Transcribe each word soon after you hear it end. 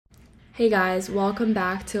Hey guys, welcome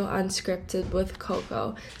back to Unscripted with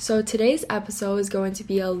Coco. So today's episode is going to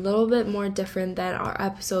be a little bit more different than our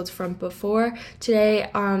episodes from before. Today,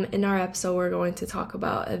 in our episode, we're going to talk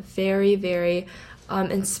about a very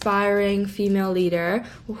inspiring female leader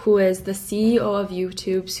who is the CEO of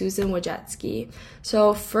YouTube, Susan Wojcicki.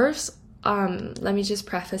 So first, let me just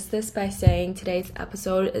preface this by saying today's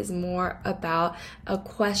episode is more about a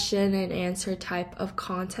question and answer type of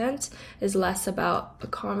content, is less about a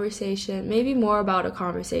conversation, maybe more about a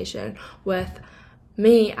conversation with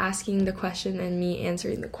me asking the question and me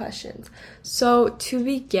answering the questions. So to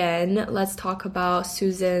begin, let's talk about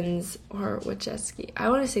Susan's, or Wojcicki. I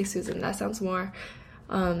want to say Susan, that sounds more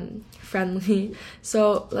friendly.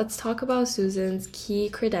 So let's talk about Susan's key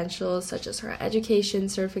credentials, such as her education,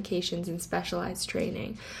 certifications, and specialized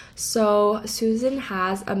training. So Susan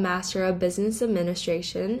has a Master of Business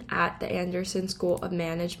Administration at the Anderson School of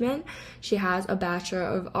Management. She has a Bachelor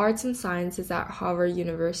of Arts and Sciences at Harvard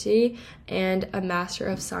University and a Master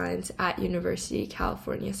of Science at University of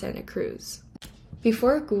California, Santa Cruz.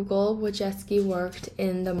 Before Google, Wojcicki worked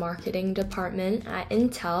in the marketing department at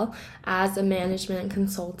Intel as a management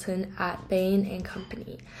consultant at Bain &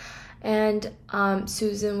 Company. And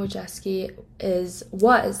Susan Wojcicki was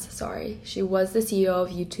the CEO of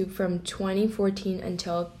YouTube from 2014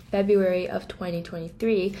 until February of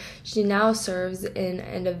 2023. She now serves in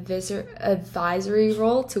an advisory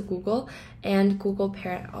role to Google and Google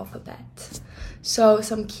parent Alphabet. So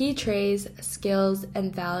some key traits, skills,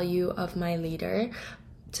 and value of my leader.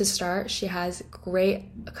 To start, she has great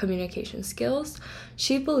communication skills.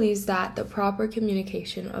 She believes that the proper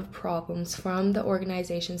communication of problems from the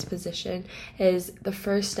organization's position is the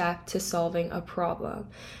first step to solving a problem.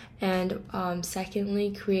 And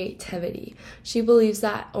secondly, creativity. She believes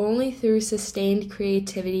that only through sustained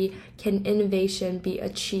creativity can innovation be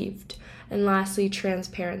achieved. And lastly,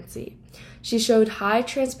 transparency. She showed high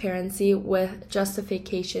transparency with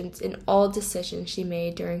justifications in all decisions she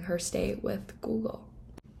made during her stay with Google.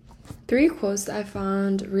 3 quotes that I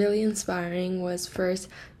found really inspiring was first,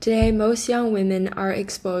 today most young women are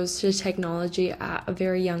exposed to technology at a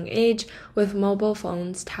very young age with mobile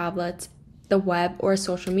phones, tablets, the web, or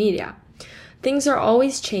social media. Things are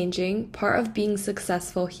always changing. Part of being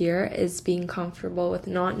successful here is being comfortable with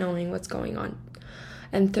not knowing what's going on.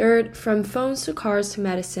 And third, from phones to cars to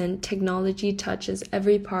medicine, technology touches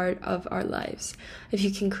every part of our lives. If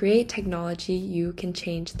you can create technology, you can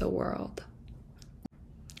change the world.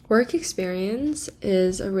 Work experience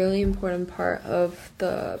is a really important part of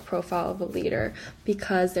the profile of a leader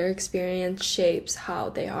because their experience shapes how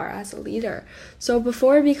they are as a leader. So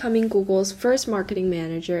before becoming Google's first marketing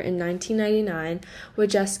manager in 1999,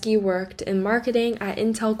 Wojcicki worked in marketing at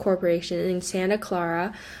Intel Corporation in Santa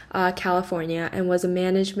Clara, California, and was a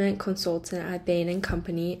management consultant at Bain &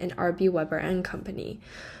 Company and R.B. Weber & Company.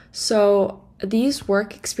 So these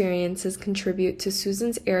work experiences contribute to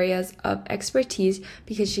Susan's areas of expertise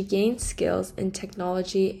because she gained skills in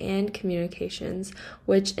technology and communications,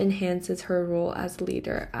 which enhances her role as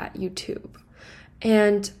leader at YouTube.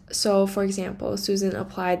 And so, for example, Susan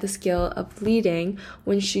applied the skill of leading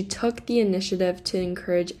when she took the initiative to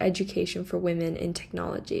encourage education for women in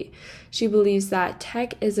technology. She believes that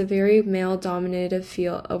tech is a very male-dominated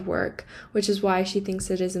field of work, which is why she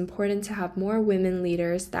thinks it is important to have more women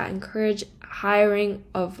leaders that encourage hiring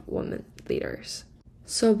of women leaders.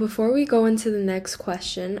 So before we go into the next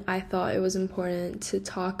question, I thought it was important to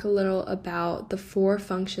talk a little about the 4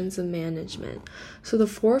 functions of management. So the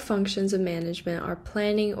 4 functions of management are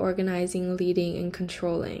planning, organizing, leading, and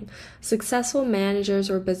controlling. Successful managers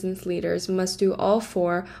or business leaders must do all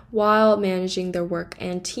 4 while managing their work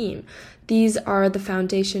and team. These are the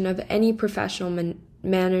foundation of any professional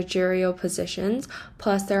managerial positions,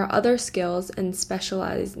 plus there are other skills and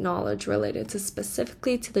specialized knowledge related to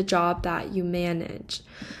specifically to the job that you manage.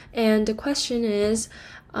 And the question is,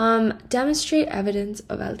 demonstrate evidence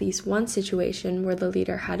of at least one situation where the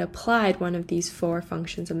leader had applied one of these 4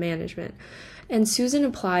 functions of management. And Susan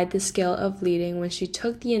applied the skill of leading when she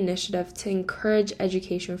took the initiative to encourage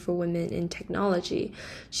education for women in technology.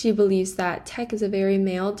 She believes that tech is a very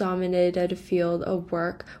male-dominated field of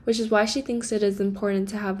work, which is why she thinks it is important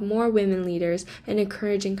to have more women leaders and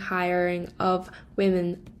encouraging hiring of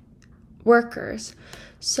women workers.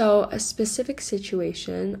 So a specific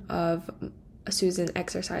situation of Susan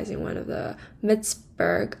exercising one of the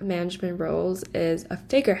iceberg management roles is a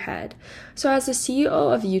figurehead. So as the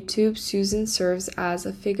CEO of YouTube, Susan serves as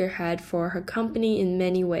a figurehead for her company in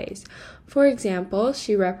many ways. For example,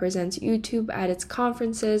 she represents YouTube at its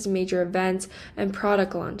conferences, major events, and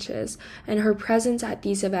product launches, and her presence at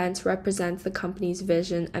these events represents the company's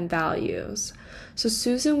vision and values. So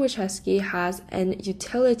Susan Wojcicki has an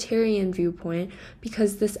utilitarian viewpoint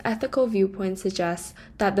because this ethical viewpoint suggests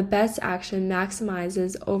that the best action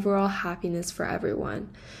maximizes overall happiness for everyone.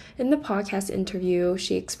 In the podcast interview,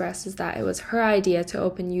 she expresses that it was her idea to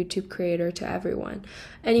open YouTube Creator to everyone.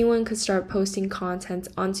 Anyone could start posting content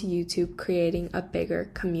onto YouTube, creating a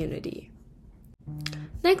bigger community.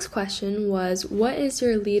 Next question was, what is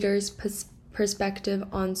your leader's perspective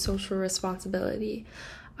on social responsibility?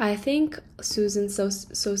 I think Susan has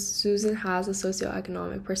a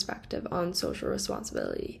socioeconomic perspective on social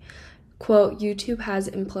responsibility. Quote, YouTube has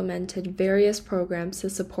implemented various programs to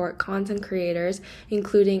support content creators,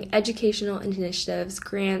 including educational initiatives,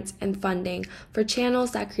 grants, and funding for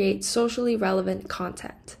channels that create socially relevant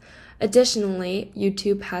content. Additionally,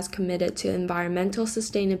 YouTube has committed to environmental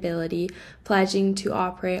sustainability, pledging to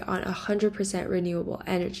operate on 100% renewable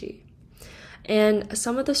energy. And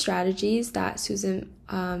some of the strategies that Susan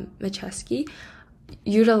Wojcicki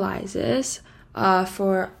utilizes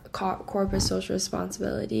for corporate social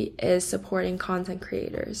responsibility is supporting content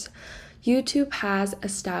creators. YouTube has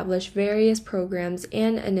established various programs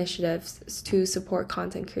and initiatives to support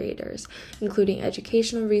content creators, including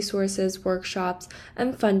educational resources, workshops,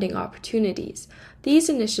 and funding opportunities. These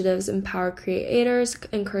initiatives empower creators,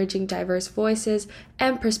 encouraging diverse voices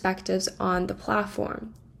and perspectives on the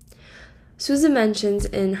platform. Susan mentions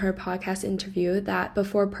in her podcast interview that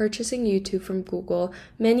before purchasing YouTube from Google,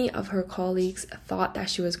 many of her colleagues thought that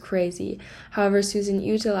she was crazy. However, Susan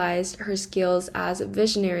utilized her skills as a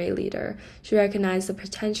visionary leader. She recognized the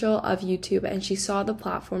potential of YouTube and she saw the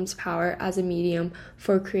platform's power as a medium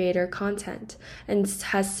for creator content and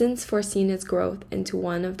has since foreseen its growth into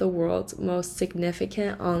one of the world's most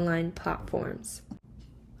significant online platforms.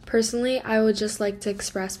 Personally, I would just like to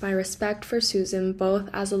express my respect for Susan, both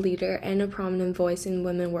as a leader and a prominent voice in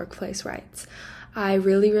women workplace rights. I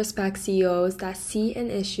really respect CEOs that see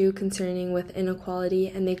an issue concerning with inequality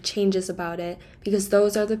and make changes about it, because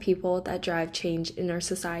those are the people that drive change in our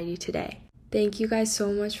society today. Thank you guys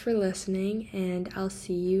so much for listening, and I'll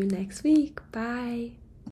see you next week. Bye!